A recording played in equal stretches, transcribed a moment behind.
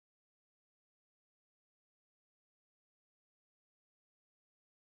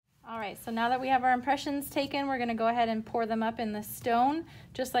All right, so now that we have our impressions taken, we're gonna go ahead and pour them up in the stone,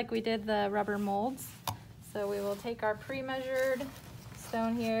 just like we did the rubber molds. So we will take our pre-measured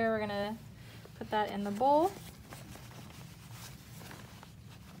stone here, we're gonna put that in the bowl.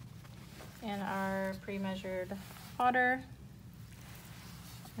 And our pre-measured water.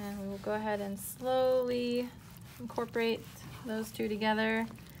 And we will go ahead and slowly incorporate those two together.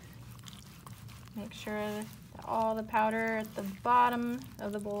 Make sure that all the powder at the bottom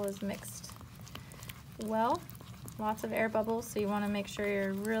of the bowl is mixed well. Lots of air bubbles, so you want to make sure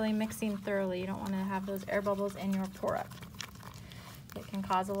you're really mixing thoroughly. You don't want to have those air bubbles in your pour up. It can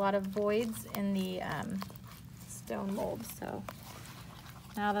cause a lot of voids in the stone mold. So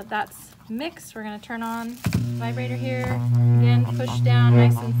now that that's mixed, we're going to turn on the vibrator here. Again, push down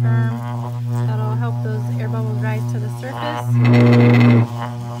nice and firm. That'll help those air bubbles rise to the surface.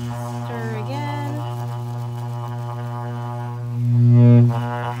 Stir again.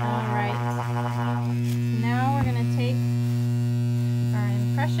 Alright, now we're going to take our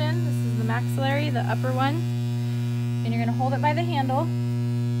impression. This is the maxillary, the upper one, and you're going to hold it by the handle.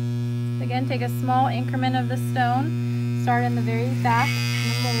 Again, take a small increment of the stone, start in the very back, in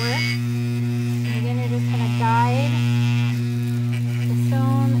the molar, and again you're just going to guide the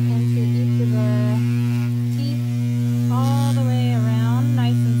stone into each of the teeth all the way around,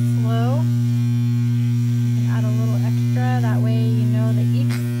 nice and slow. Add a little extra, that way you know that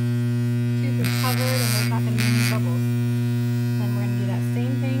each tooth is covered and there's not going to be any bubbles. Then we're going to do that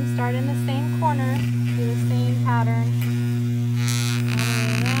same thing, start in the same corner, do the same pattern all the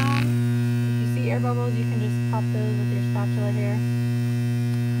way around. If you see air bubbles, you can just pop those with your spatula here.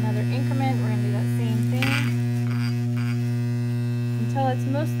 Another increment, we're going to do that same thing until it's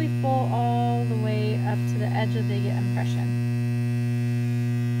mostly full all the way up to the edge of the impression.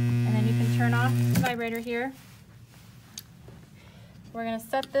 And then you can turn off the vibrator here. We're going to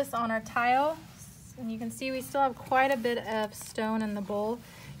set this on our tile, and you can see we still have quite a bit of stone in the bowl.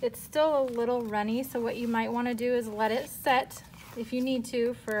 It's still a little runny, so what you might want to do is let it set, if you need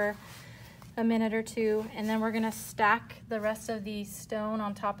to, for a minute or two, and then we're going to stack the rest of the stone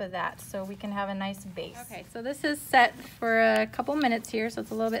on top of that so we can have a nice base. Okay, so this is set for a couple minutes here, so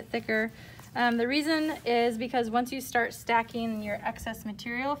it's a little bit thicker. The reason is because once you start stacking your excess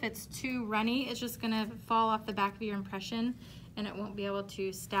material, if it's too runny, it's just going to fall off the back of your impression and it won't be able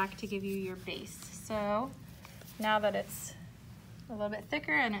to stack to give you your base. So now that it's a little bit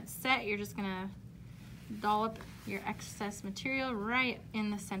thicker and it's set, you're just going to dollop your excess material right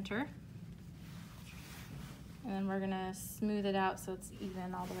in the center. And then we're going to smooth it out so it's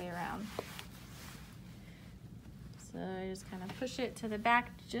even all the way around. So you just kind of push it to the back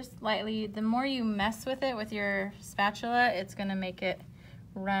just lightly. The more you mess with it with your spatula, it's going to make it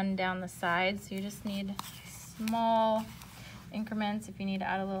run down the sides. So you just need small increments if you need to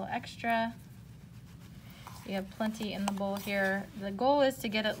add a little extra. You have plenty in the bowl here. The goal is to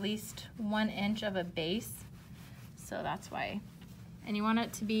get at least 1 inch of a base. So that's why. And you want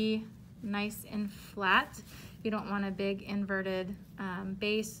it to be nice and flat. You don't want a big inverted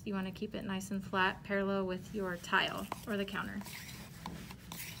base. You want to keep it nice and flat, parallel with your tile or the counter.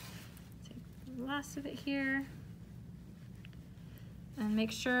 Take the last of it here. And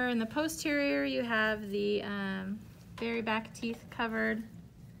make sure in the posterior you have the very back teeth covered.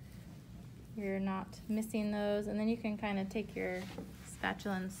 You're not missing those. And then you can kind of take your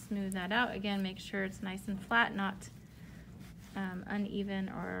spatula and smooth that out. Again, make sure it's nice and flat, not uneven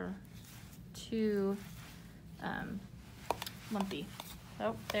or too lumpy.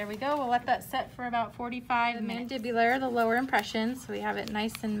 So there we go. We'll let that set for about 45 minutes. Mandibular, the lower impression, so we have it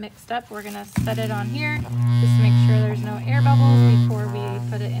nice and mixed up. We're going to set it on here just to make sure there's no air bubbles before we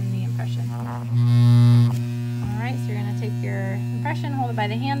put it in the impression. Alright, so you're going to take your impression, hold it by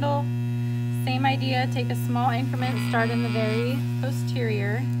the handle. Same idea, take a small increment, start in the very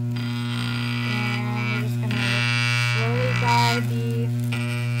posterior. And you're just going to slowly guide the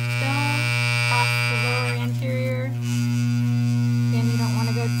stone past the lower anterior. Again, you don't want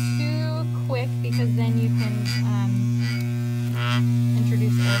to go too quick because then you can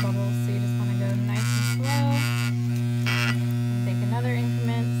introduce air bubbles. So you just want to go nice and slow. And take another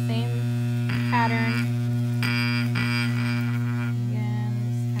increment, same pattern. Again,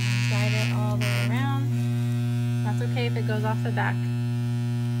 just kind of guide it all the way around. That's okay if it goes off the back.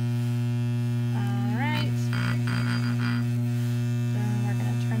 Alright. Then we're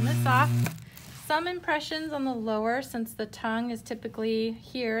going to turn this off. Some impressions on the lower, since the tongue is typically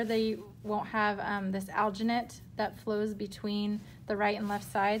here, they won't have this alginate that flows between the right and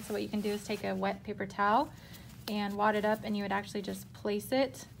left side. So what you can do is take a wet paper towel and wad it up, and you would actually just place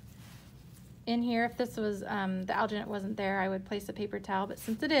it in here, if this was, the alginate wasn't there, I would place a paper towel, but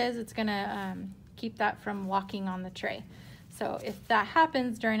since it is, it's gonna keep that from locking on the tray. So if that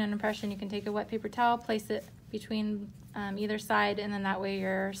happens during an impression, you can take a wet paper towel, place it between either side, and then that way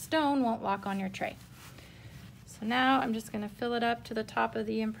your stone won't lock on your tray. So now I'm just gonna fill it up to the top of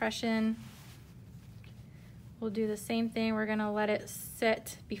the impression. We'll do the same thing. We're gonna let it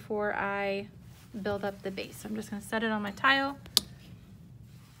sit before I build up the base. So I'm just gonna set it on my tile.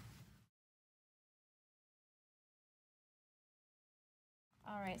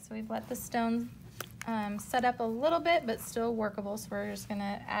 All right, so we've let the stone set up a little bit, but still workable. So we're just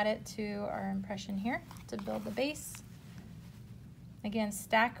gonna add it to our impression here to build the base. Again,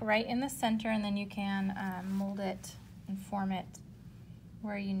 stack right in the center, and then you can mold it and form it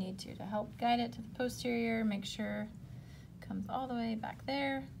where you need to help guide it to the posterior. Make sure it comes all the way back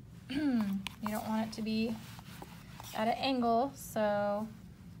there. You don't want it to be at an angle, so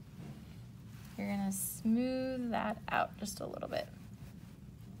you're gonna smooth that out just a little bit.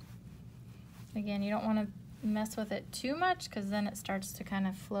 Again, you don't want to mess with it too much because then it starts to kind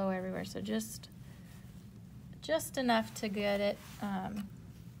of flow everywhere. So just enough to get it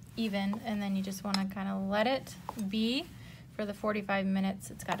even, and then you just want to kind of let it be for the 45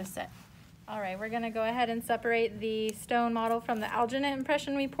 minutes it's got to set. All right, we're going to go ahead and separate the stone model from the alginate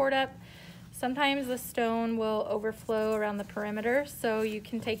impression we poured up. Sometimes the stone will overflow around the perimeter, so you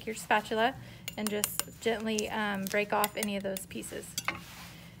can take your spatula and just gently break off any of those pieces.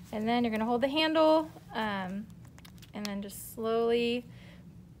 And then you're gonna hold the handle and then just slowly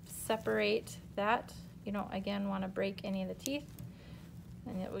separate that. You don't, again, wanna break any of the teeth.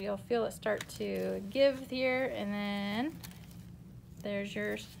 And you'll feel it start to give here, and then there's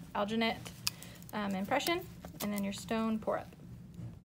your alginate impression, and then your stone pour up.